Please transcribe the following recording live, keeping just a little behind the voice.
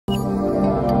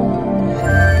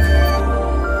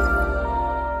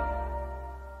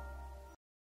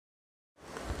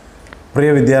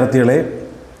പ്രിയ വിദ്യാർത്ഥികളെ,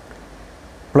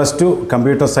 +2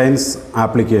 computer science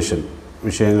application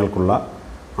വിഷയങ്ങൾക്കുള്ള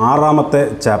 6ാമത്തെ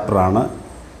ചാപ്റ്ററാണ്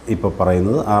ഇപ്പോൾ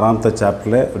പറയുന്നത്. 6ാമത്തെ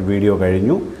ചാപ്റ്ററിലെ ഒരു വീഡിയോ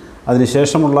കഴിഞ്ഞു.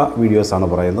 അതിനുശേഷമുള്ള വീഡിയോസാണ്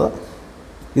പറയുന്നത്.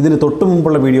 ഇതിന് തൊട്ട്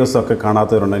മുമ്പുള്ള വീഡിയോസൊക്കെ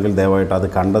കാണാത്തവരുണ്ടെങ്കിൽ ദയവായിട്ട് അത്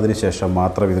കണ്ടതിന് ശേഷം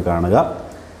മാത്രം ഇത് കാണുക.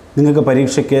 നിങ്ങൾക്ക്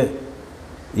പരീക്ഷയ്ക്ക്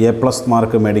A+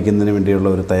 മാർക്ക് മേടിക്കുന്നതിന് വേണ്ടിയുള്ള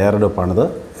ഒരു തയ്യാറെടുപ്പാണിത്.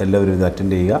 എല്ലാവരും ഇത്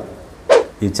അറ്റൻഡ് ചെയ്യുക.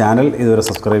 ഈ ചാനൽ ഇതുവരെ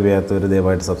സബ്സ്ക്രൈബ് ചെയ്യാത്തവർ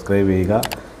ദയവായിട്ട് സബ്സ്ക്രൈബ് ചെയ്യുക.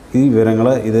 ഈ വിവരങ്ങൾ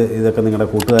ഇതൊക്കെ നിങ്ങളുടെ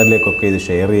കൂട്ടുകാരിലേക്കൊക്കെ ഇത്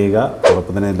ഷെയർ ചെയ്യുക.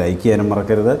 അതോടൊപ്പം തന്നെ ലൈക്ക് ചെയ്യാനും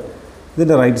മറക്കരുത്.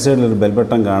 ഇതിൻ്റെ റൈറ്റ് സൈഡിൽ ഒരു ബെൽ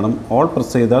ബട്ടൺ കാണും. ഓൾ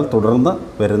പ്രസ് ചെയ്താൽ തുടർന്ന്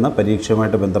വരുന്ന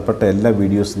പരീക്ഷയുമായിട്ട് ബന്ധപ്പെട്ട എല്ലാ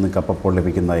വീഡിയോസും നിങ്ങൾക്ക് അപ്പോൾ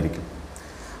ലഭിക്കുന്നതായിരിക്കും.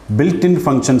 Built in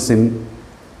functions in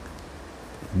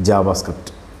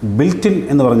JavaScript. Built in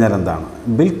എന്ന് പറഞ്ഞാൽ എന്താണ്?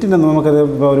 ബിൽറ്റ് ഇൻ എന്ന് നമുക്കത്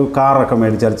ഒരു കാറൊക്കെ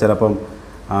മേടിച്ചാൽ ചിലപ്പം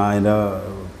അതിൻ്റെ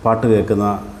പാട്ട് കേൾക്കുന്ന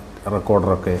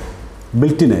റെക്കോർഡറൊക്കെ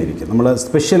ബിൽറ്റ് ഇൻ ആയിരിക്കും. നമ്മൾ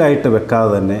സ്പെഷ്യലായിട്ട്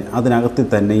വെക്കാതെ തന്നെ അതിനകത്ത്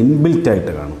തന്നെ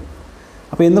ഇൻബിൽറ്റായിട്ട് കാണും.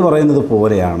 അപ്പോൾ എന്ന് പറയുന്നത്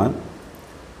പോലെയാണ്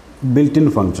ബിൽറ്റ് ഇൻ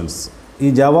ഫങ്ഷൻസ്. ഈ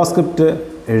ജാവാസ്ക്രിപ്റ്റ്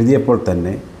എഴുതിയപ്പോൾ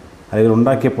തന്നെ അല്ലെങ്കിൽ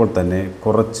ഉണ്ടാക്കിയപ്പോൾ തന്നെ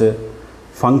കുറച്ച്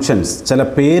ഫങ്ഷൻസ്, ചില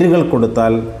പേരുകൾ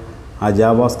കൊടുത്താൽ ആ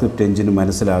ജാവാസ്ക്രിപ്റ്റ് എഞ്ചിന്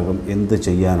മനസ്സിലാകും എന്ത്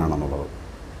ചെയ്യാനാണെന്നുള്ളത്.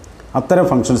 അത്തരം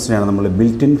ഫങ്ഷൻസിനെയാണ് നമ്മൾ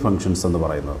ബിൽറ്റ് ഇൻ ഫങ്ഷൻസ് എന്ന്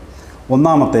പറയുന്നത്.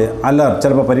 ഒന്നാമത്തെ അലർട്ട്.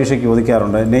 ചിലപ്പോൾ പരീക്ഷയ്ക്ക്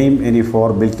ചോദിക്കാറുണ്ട്, name any four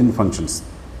built in functions.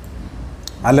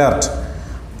 Alert.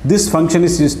 This function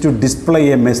is use to display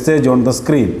A message on the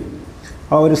screen.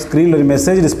 ആ ഒരു സ്ക്രീനിൽ ഒരു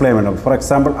മെസ്സേജ് ഡിസ്പ്ലേ വേണം. For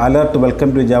example, alert welcome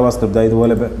to JavaScript.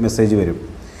 ഇതുപോലെ മെസ്സേജ് വരും.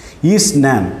 Is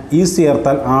naan. ഈസ്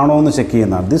ചേർത്താൽ ആണോ എന്ന് ചെക്ക്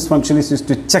ചെയ്യുന്നതാണ്. This function is use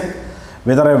to check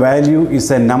whether A value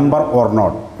is A number or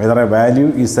not. Whether A value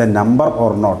is A number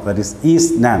or not. That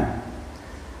is naan.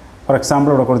 For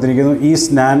example ഇവിടെ കൊടുത്തിരിക്കുന്നു, is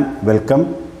naan welcome,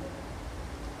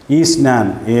 is naan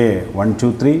A 1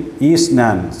 2 3, is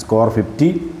naan score 50.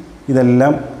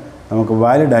 ഇതെല്ലാം നമുക്ക്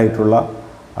valid ആയിട്ടുള്ള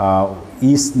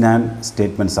is naan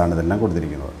statements ആണ് ഇതെല്ലാം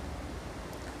കൊടുത്തിരിക്കുന്നത്.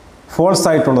 False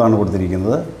ആയിട്ടുള്ളതാണ്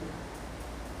കൊടുത്തിരിക്കുന്നത്.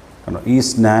 കണ്ടോ,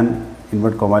 is naan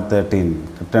invert comma 13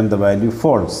 return the value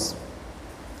false.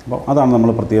 അപ്പോൾ അതാണ്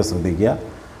നമ്മൾ പ്രത്യേകം ശ്രദ്ധിക്കുക.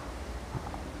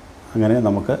 അങ്ങനെ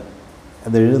നമുക്ക്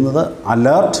അത് എഴുതുന്നത്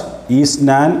അലേർട്ട് ഈസ്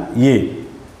നാൻ A.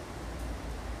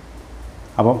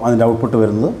 അപ്പം അതിൻ്റെ ഔട്ട്പുട്ട്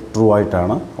വരുന്നത് ട്രൂ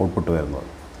ആയിട്ടാണ് ഔട്ട്പുട്ട് വരുന്നത്.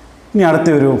 ഇനി അടുത്ത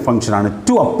ഒരു ഫംഗ്ഷനാണ്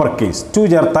ടു അപ്പർ കേസ്. ടു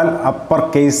ചേർത്താൽ അപ്പർ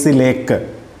കേസിലേക്ക്.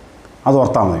 അത്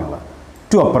ഓർത്താൽ മതി നിങ്ങൾ.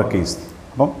 To upper case.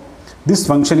 അപ്പം this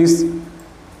function is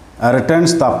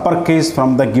returns the upper case from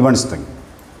the given string.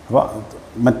 അപ്പോൾ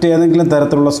മറ്റേതെങ്കിലും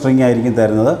തരത്തിലുള്ള സ്ട്രിങ് ആയിരിക്കും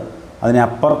തരുന്നത്. അതിനെ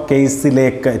അപ്പർ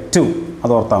കേസിലേക്ക് ടു.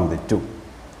 അത് ഓർത്താൽ മതി, ടു.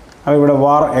 അപ്പോൾ ഇവിടെ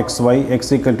var xy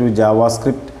x equal to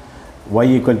JavaScript y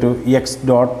equal to x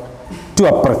dot two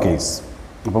upper case.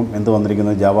 അപ്പം എന്ത്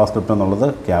വന്നിരിക്കുന്നത്? ജാവാസ്ക്രിപ്റ്റ് എന്നുള്ളത്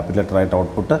ക്യാപിറ്റൽ ലെറ്റർ ആയിട്ട്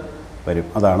ഔട്ട്പുട്ട് വരും.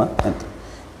 അതാണ്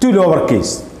ടു ലോവർ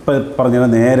കേസ്. ഇപ്പോൾ പറഞ്ഞത്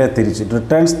നേരെ തിരിച്ച്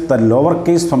returns the lower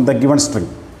case from the given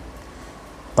string.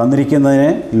 തന്നിരിക്കുന്നതിനെ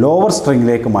lower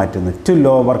സ്ട്രിങ്ങിലേക്ക് മാറ്റുന്നു. To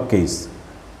lower case.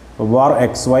 var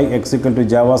xy x equal to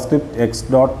JavaScript x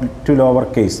dot two lower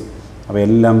case. അപ്പോൾ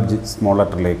എല്ലാം സ്മോൾ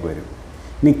ലെറ്ററിലേക്ക് വരും.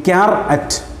 ഇനി ക്യാർ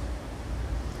at.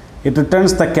 It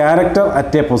returns the character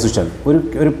at A position.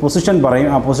 ഒരു position പറയും.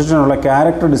 ആ പൊസിഷനുള്ള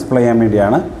character display ചെയ്യാൻ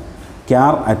വേണ്ടിയാണ്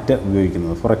ക്യാർ അറ്റ്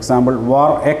ഉപയോഗിക്കുന്നത്. For example,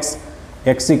 var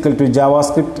x equal to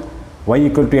JavaScript y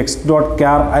equal to x dot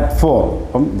ക്യാർ at 4.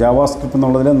 അപ്പം ജാവാസ്ക്രിപ്റ്റ്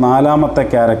എന്നുള്ളതിൽ 4ാമത്തെ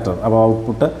ക്യാരക്ടർ. അപ്പോൾ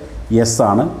ഔട്ട്പുട്ട് yes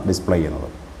ആണ് ഡിസ്പ്ലേ ചെയ്യുന്നത്.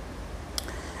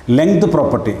 Length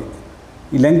property.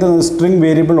 ഈ length string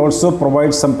variable also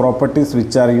provide some properties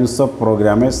which are use of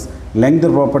programmers. Length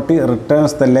property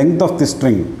returns the length of the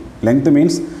string. Length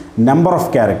means number of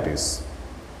characters.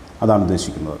 അതാണ്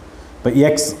ഉദ്ദേശിക്കുന്നത്. ഇപ്പോൾ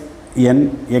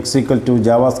X equal to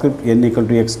JavaScript n equal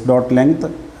to X dot length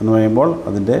എന്ന് പറയുമ്പോൾ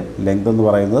അതിൻ്റെ length എന്ന്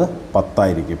പറയുന്നത് 10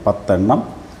 ആയിരിക്കും. 10 എണ്ണം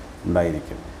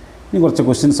ഉണ്ടായിരിക്കും. ഇനി കുറച്ച്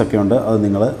ക്വസ്റ്റ്യൻസൊക്കെ ഉണ്ട്. അത്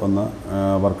നിങ്ങൾ ഒന്ന്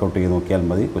വർക്കൗട്ട് ചെയ്ത് നോക്കിയാൽ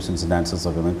മതി. ക്വസ്റ്റ്യൻസിൻ്റെ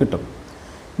ആൻസേഴ്സൊക്കെ നിങ്ങൾക്ക് കിട്ടും.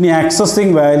 ഇനി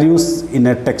accessing values in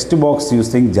A text box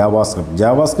using JavaScript.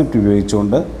 JavaScript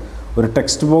ഉപയോഗിച്ചുകൊണ്ട് ഒരു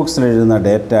ടെക്സ്റ്റ് ബോക്സിൽ എഴുതുന്ന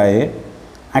ഡേറ്റയെ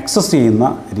ആക്സസ് ചെയ്യുന്ന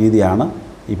രീതിയാണ്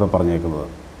ഇപ്പോൾ പറഞ്ഞേക്കുന്നത്.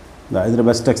 ഇതിൻ്റെ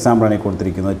ബെസ്റ്റ് എക്സാമ്പിളാണ് ഈ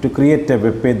കൊടുത്തിരിക്കുന്നത്. To create A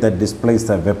web page that displace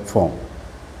A web form.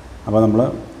 അപ്പോൾ നമ്മൾ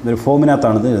ഇതൊരു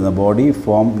ഫോമിനകത്താണ് ഇത് എഴുതുന്നത്. Body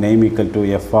form name equal to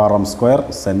FRM²,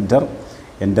 centre,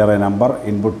 enter A number,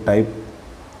 input type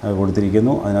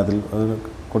കൊടുത്തിരിക്കുന്നു. അതിനകത്തിൽ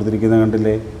കൊടുത്തിരിക്കുന്ന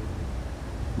കണ്ടില്ലേ,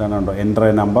 ഇതാണ് കണ്ടോ, എൻ്റർ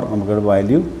എ നമ്പർ. നമുക്കൊരു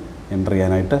വാല്യൂ എൻ്റർ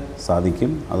ചെയ്യാനായിട്ട്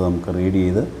സാധിക്കും. അത് നമുക്ക് റീഡ്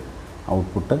ചെയ്ത്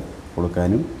ഔട്ട്പുട്ട്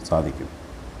കൊടുക്കാനും സാധിക്കും.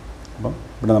 അപ്പം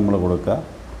ഇവിടെ നമ്മൾ കൊടുക്കുക.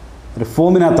 ഒരു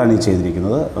ഫോമിനകത്താണ് ഈ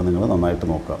ചെയ്തിരിക്കുന്നത്. അത് നിങ്ങൾ നന്നായിട്ട്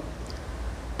നോക്കുക.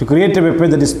 To create A web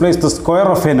page that displays the square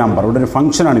of A number. ഇവിടെ ഒരു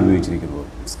ഫംഗ്ഷനാണ് ഉപയോഗിച്ചിരിക്കുന്നത്.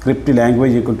 Script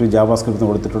language equal to JavaScript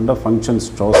കൊടുത്തിട്ടുണ്ട്. Function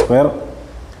show square.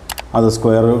 അത്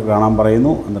സ്ക്വയർ കാണാൻ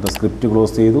പറയുന്നു. എന്നിട്ട് സ്ക്രിപ്റ്റ്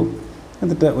ക്ലോസ് ചെയ്തു.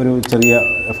 എന്നിട്ട് ഒരു ചെറിയ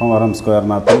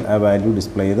FRM² ആ വാല്യൂ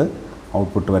ഡിസ്പ്ലേ ചെയ്ത്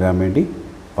ഔട്ട്പുട്ട് വരാൻ വേണ്ടി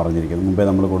പറഞ്ഞിരിക്കുന്നത്. മുമ്പേ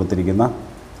നമ്മൾ കൊടുത്തിരിക്കുന്ന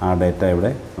ആ ഡേറ്റ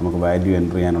ഇവിടെ നമുക്ക് വാല്യൂ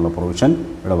എൻ്റർ ചെയ്യാനുള്ള പ്രൊവിഷൻ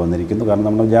ഇവിടെ വന്നിരിക്കുന്നു. കാരണം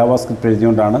നമ്മൾ ജാവാസ്ക്രിപ്റ്റ്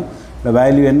എഴുതിയോണ്ടാണ് ഇവിടെ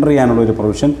വാല്യൂ എൻ്റർ ചെയ്യാനുള്ള ഒരു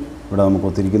പ്രൊവിഷൻ ഇവിടെ നമുക്ക്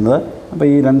ഒത്തിരിക്കുന്നത്. അപ്പോൾ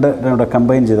ഈ രണ്ടും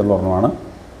കമ്പൈൻ ചെയ്തുള്ള ഒരെണ്ണമാണ്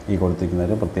ഈ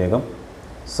കൊടുത്തിരിക്കുന്നതിൽ പ്രത്യേകം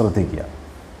ശ്രദ്ധിക്കുക.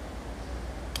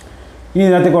 ഇനി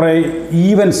ഇതിനകത്ത് കുറേ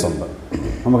ഈവൻസ് ഉണ്ട്.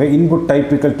 നമുക്ക് input type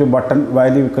equal to button,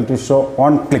 value equal to show,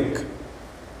 on click,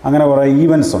 അങ്ങനെ കുറേ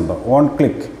ഈവൻസ് ഉണ്ട്. On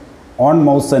click, on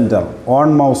mouse centre, on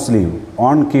mouse leave,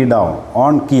 on key down,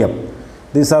 on key up.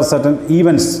 These are certain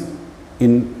events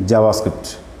in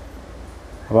JavaScript.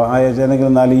 അപ്പോൾ ആ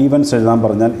ഏതെങ്കിലും 4 events എഴുതാൻ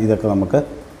പറഞ്ഞാൽ ഇതൊക്കെ നമുക്ക്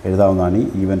എഴുതാവുന്നതാണ് ഈ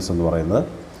ഈവൻസ് എന്ന് പറയുന്നത്.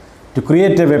 To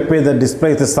create A web page that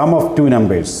displays the sum of 2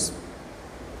 numbers,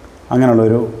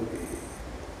 അങ്ങനെയുള്ളൊരു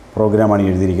പ്രോഗ്രാമാണ്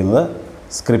എഴുതിയിരിക്കുന്നത്.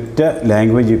 Script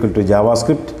language equal to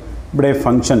JavaScript. ഇവിടെ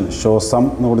ഫംഗ്ഷൻ ഷോ സം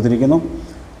എന്ന് കൊടുത്തിരിക്കുന്നു.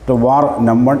 To war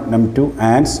num1 num2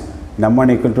 ആൻഡ്സ് num1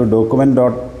 equal to document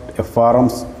dot frm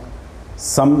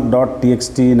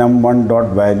sum.txt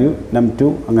num1.value num2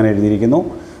 അങ്ങനെ എഴുതിയിരിക്കുന്നു.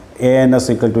 ans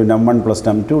equal to num1 plus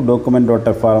num2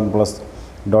 document.frm plus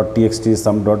 .txt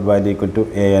sum.value equal to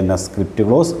ans script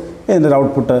close. ഇതിൻ്റെ ഒരു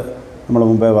output നമ്മൾ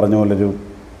മുമ്പേ പറഞ്ഞ പോലൊരു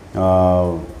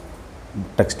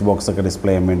ടെക്സ്റ്റ് ബോക്സൊക്കെ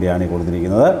ഡിസ്പ്ലേ ചെയ്യാൻ വേണ്ടിയാണ് ഈ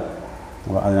കൊടുത്തിരിക്കുന്നത്.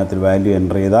 അതിനകത്ത് വാല്യൂ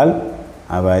എൻ്റർ ചെയ്താൽ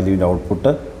ആ വാല്യൂവിൻ്റെ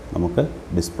ഔട്ട്പുട്ട് നമുക്ക്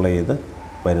ഡിസ്പ്ലേ ചെയ്ത്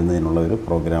വരുന്നതിനുള്ള ഒരു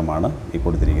പ്രോഗ്രാമാണ് ഈ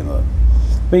കൊടുത്തിരിക്കുന്നത്.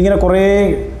 അപ്പോൾ ഇങ്ങനെ കുറേ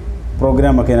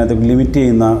പ്രോഗ്രാമൊക്കെ അതിനകത്ത് ലിമിറ്റ്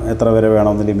ചെയ്യുന്ന, എത്ര വരെ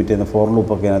വേണമെന്ന് ലിമിറ്റ് ചെയ്യുന്ന ഫോർ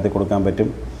ലൂപ്പൊക്കെ അതിനകത്ത് കൊടുക്കാൻ പറ്റും.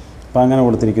 അപ്പോൾ അങ്ങനെ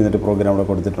കൊടുത്തിരിക്കുന്നൊരു പ്രോഗ്രാം ഇവിടെ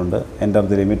കൊടുത്തിട്ടുണ്ട്. Enter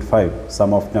the limit 5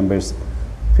 some of numbers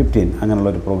 15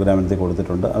 അങ്ങനെയുള്ളൊരു പ്രോഗ്രാം എടുത്ത്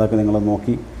കൊടുത്തിട്ടുണ്ട്. അതൊക്കെ നിങ്ങൾ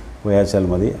നോക്കി ഉപയോഗിച്ചാൽ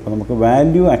മതി. അപ്പോൾ നമുക്ക്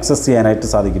വാല്യൂ ആക്സസ് ചെയ്യാനായിട്ട്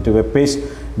സാധിക്കും. To web page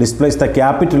displays the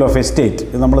capital of A state.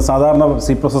 ഇത് നമ്മൾ സാധാരണ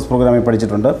C++ പ്രോഗ്രാമിൽ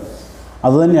പഠിച്ചിട്ടുണ്ട്.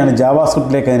 അതുതന്നെയാണ്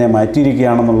ജാവാസ്ക്രിപ്റ്റിലേക്ക് അതിനെ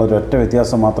മാറ്റിയിരിക്കുകയാണെന്നുള്ളൊരു ഒറ്റ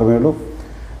വ്യത്യാസം മാത്രമേ ഉള്ളൂ.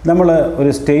 നമ്മൾ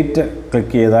ഒരു സ്റ്റേറ്റ്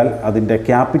ക്ലിക്ക് ചെയ്താൽ അതിൻ്റെ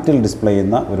ക്യാപിറ്റൽ ഡിസ്പ്ലേ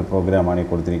ചെയ്യുന്ന ഒരു പ്രോഗ്രാമാണ് ഈ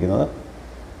കൊടുത്തിരിക്കുന്നത്.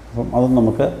 അപ്പം അതും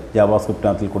നമുക്ക്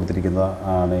ജാവാസ്ക്രിപ്റ്റിനകത്തിൽ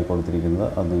കൊടുത്തിരിക്കുന്നതാണ് ഈ കൊടുത്തിരിക്കുന്നത്.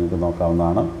 അത് നിങ്ങൾക്ക്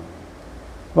നോക്കാവുന്നതാണ്.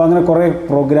 അപ്പോൾ അങ്ങനെ കുറേ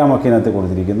പ്രോഗ്രാമൊക്കെ ഇതിനകത്ത്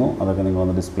കൊടുത്തിരിക്കുന്നു. അതൊക്കെ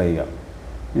നിങ്ങളൊന്ന് ഡിസ്പ്ലേ ചെയ്യുക.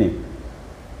 ഇനി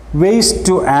ways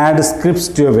to add scripts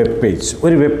to A web page.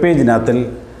 ഒരു വെബ് പേജിനകത്തിൽ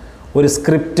ഒരു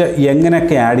സ്ക്രിപ്റ്റ്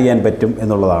എങ്ങനെയൊക്കെ ആഡ് ചെയ്യാൻ പറ്റും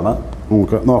എന്നുള്ളതാണ്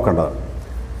നമുക്ക് നോക്കേണ്ടത്.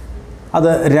 അത്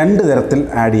 2 തരത്തിൽ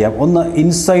ആഡ് ചെയ്യാം. ഒന്ന്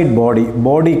ഇൻസൈഡ്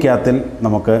ബോഡിക്കകത്തിൽ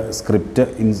നമുക്ക് സ്ക്രിപ്റ്റ്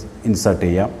ഇൻസേർട്ട്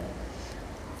ചെയ്യാം.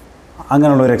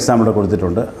 അങ്ങനെയുള്ളൊരു എക്സാമ്പിൾ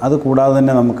കൊടുത്തിട്ടുണ്ട്. അത് കൂടാതെ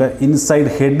തന്നെ നമുക്ക്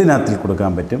ഇൻസൈഡ് ഹെഡിനകത്തിൽ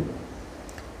കൊടുക്കാൻ പറ്റും.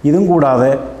 ഇതും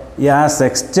കൂടാതെ as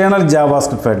external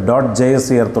JavaScript file .js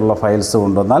ചേർത്തുള്ള files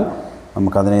കൊണ്ടുവന്നാൽ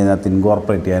നമുക്കതിനെ ഇതിനകത്ത്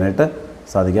ഇൻകോർപ്പറേറ്റ് ചെയ്യാനായിട്ട്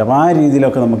സാധിക്കും. അപ്പോൾ ആ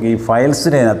രീതിയിലൊക്കെ നമുക്ക് ഈ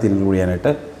ഫയൽസിനെ അതിനകത്ത് ഇൻക്ലൂഡ്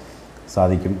ചെയ്യാനായിട്ട്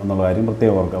സാധിക്കും എന്നുള്ള കാര്യം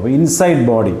പ്രത്യേകം ഓർക്കുക. അപ്പോൾ ഇൻസൈഡ്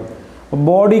ബോഡി, അപ്പോൾ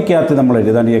ബോഡിക്കകത്ത് നമ്മൾ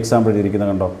എഴുതാൻ ഈ എക്സാമ്പിൾ എഴുതിയിരിക്കുന്നത്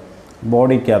കണ്ടോ,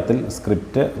 ബോഡിക്കകത്തിൽ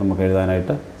സ്ക്രിപ്റ്റ് നമുക്ക്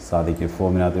എഴുതാനായിട്ട് സാധിക്കും.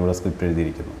 ഫോമിനകത്ത് ഇവിടെ സ്ക്രിപ്റ്റ്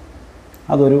എഴുതിയിരിക്കുന്നു.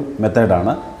 അതൊരു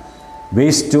മെത്തേഡാണ്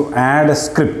വേസ് ടു ആഡ്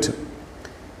സ്ക്രിപ്റ്റ്.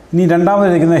 ഇനി രണ്ടാമത്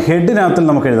എഴുതിയിരിക്കുന്നത് ഹെഡിനകത്തിൽ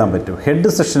നമുക്ക് എഴുതാൻ പറ്റും.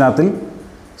 ഹെഡ് സെക്ഷനകത്തിൽ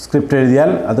സ്ക്രിപ്റ്റ് എഴുതിയാൽ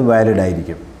അത് വാലിഡ്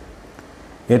ആയിരിക്കും.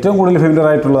 ഏറ്റവും കൂടുതൽ ഫെമിലിയർ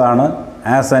ആയിട്ടുള്ളതാണ്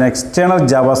as an external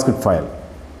JavaScript file.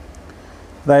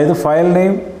 അതായത് file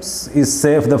name is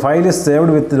save, the file is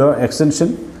saved with extension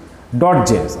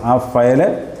 .js. ആ ഫയൽ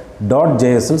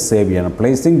 .jsൽ സേവ് ചെയ്യണം.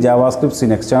 Placing ജാവാസ്ക്രിപ്റ്റ്സ്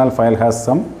in external file has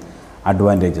some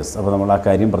advantages. അപ്പോൾ നമ്മൾ ആ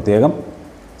കാര്യം പ്രത്യേകം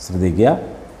ശ്രദ്ധിക്കുക.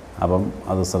 അപ്പം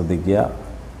അത് ശ്രദ്ധിക്കുക.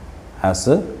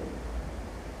 ആസ്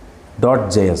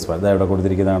 .js ഫയൽ ഇതാ ഇവിടെ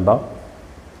കൊടുത്തിരിക്കുന്നത് കണ്ടോ,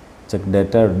 ചെക്ക്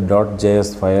ഡേറ്റ .js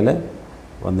ഫയൽ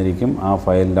വന്നിരിക്കും. ആ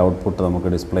ഫയലിൻ്റെ ഔട്ട്പുട്ട് നമുക്ക്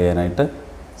ഡിസ്പ്ലേ ചെയ്യാനായിട്ട്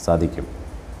സാധിക്കും.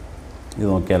 ഇത്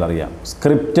നോക്കിയാൽ അറിയാം.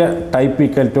 Script type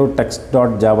equal to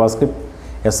text.javascript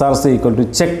src equal to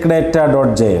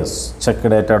checkdata.js.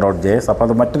 checkdata.js. അപ്പോൾ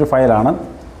അത് മറ്റൊരു ഫയലാണ്.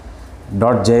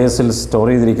 .jsൽ സ്റ്റോർ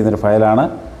ചെയ്തിരിക്കുന്നൊരു ഫയലാണ്.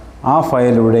 ആ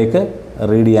ഫയലിലൂടെയൊക്കെ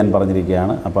റീഡ് ചെയ്യാൻ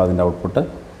പറഞ്ഞിരിക്കുകയാണ്. അപ്പോൾ അതിൻ്റെ ഔട്ട്പുട്ട്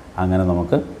അങ്ങനെ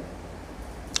നമുക്ക്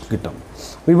കിട്ടും.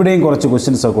 അപ്പോൾ ഇവിടെയും കുറച്ച്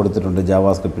ക്വസ്റ്റ്യൻസൊക്കെ കൊടുത്തിട്ടുണ്ട്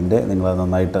ജാവാസ്ക്രിപ്റ്റിൻ്റെ. നിങ്ങളത്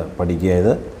നന്നായിട്ട് പഠിക്കുക.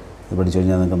 ഇത് പഠിച്ചു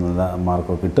കഴിഞ്ഞാൽ നിങ്ങൾക്ക് നല്ല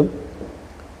മാർക്കൊക്കെ കിട്ടും.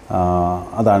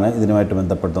 അതാണ് ഇതിനുമായിട്ട്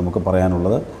ബന്ധപ്പെട്ട് നമുക്ക്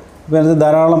പറയാനുള്ളത്. അപ്പോൾ അതിന്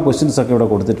ധാരാളം ക്വസ്റ്റ്യൻസൊക്കെ ഇവിടെ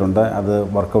കൊടുത്തിട്ടുണ്ട്. അത്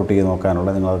വർക്കൗട്ട് ചെയ്ത് നോക്കാനുള്ള,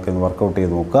 നിങ്ങളതൊക്കെ ഒന്ന് വർക്കൗട്ട്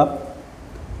ചെയ്ത് നോക്കുക.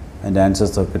 അതിൻ്റെ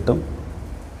ആൻസേഴ്സൊക്കെ കിട്ടും.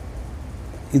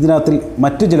 ഇതിനകത്തിൽ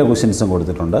മറ്റു ചില ക്വസ്റ്റ്യൻസും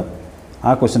കൊടുത്തിട്ടുണ്ട്.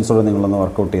 ആ ക്വസ്റ്റ്യൻസോടെ നിങ്ങളൊന്ന്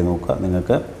വർക്കൗട്ട് ചെയ്ത് നോക്കുക.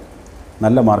 നിങ്ങൾക്ക്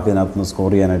നല്ല മാർക്ക് ഇതിനകത്തുനിന്ന്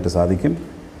സ്കോർ ചെയ്യാനായിട്ട് സാധിക്കും.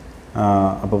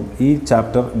 അപ്പം ഈ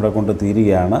ചാപ്റ്റർ ഇവിടെ കൊണ്ട്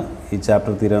തീരുകയാണ്. ഈ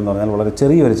ചാപ്റ്റർ തീരുക എന്ന് പറഞ്ഞാൽ വളരെ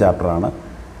ചെറിയൊരു ചാപ്റ്ററാണ്.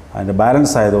 അതിൻ്റെ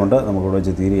ബാലൻസ് ആയതുകൊണ്ട് നമുക്കിവിടെ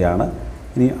വെച്ച് തീരുകയാണ്.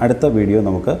 ഇനി അടുത്ത വീഡിയോ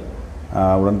നമുക്ക്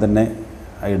ഉടൻ തന്നെ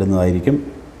ഇടുന്നതായിരിക്കും.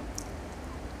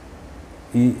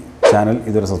 ഈ ചാനൽ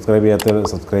ഇതുവരെ സബ്സ്ക്രൈബ് ചെയ്യാത്തവർ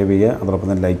സബ്സ്ക്രൈബ് ചെയ്യുക. അതോടൊപ്പം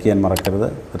തന്നെ ലൈക്ക് ചെയ്യാൻ മറക്കരുത്.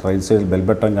 റൈറ്റ് സൈഡിൽ ബെൽ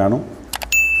ബട്ടൺ കാണും.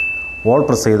 ഓൾ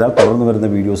പ്രസ് ചെയ്താൽ തുടർന്ന് വരുന്ന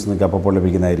വീഡിയോസ് നിങ്ങൾക്ക് അപ്പോൾ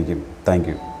ലഭിക്കുന്നതായിരിക്കും. Thank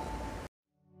you.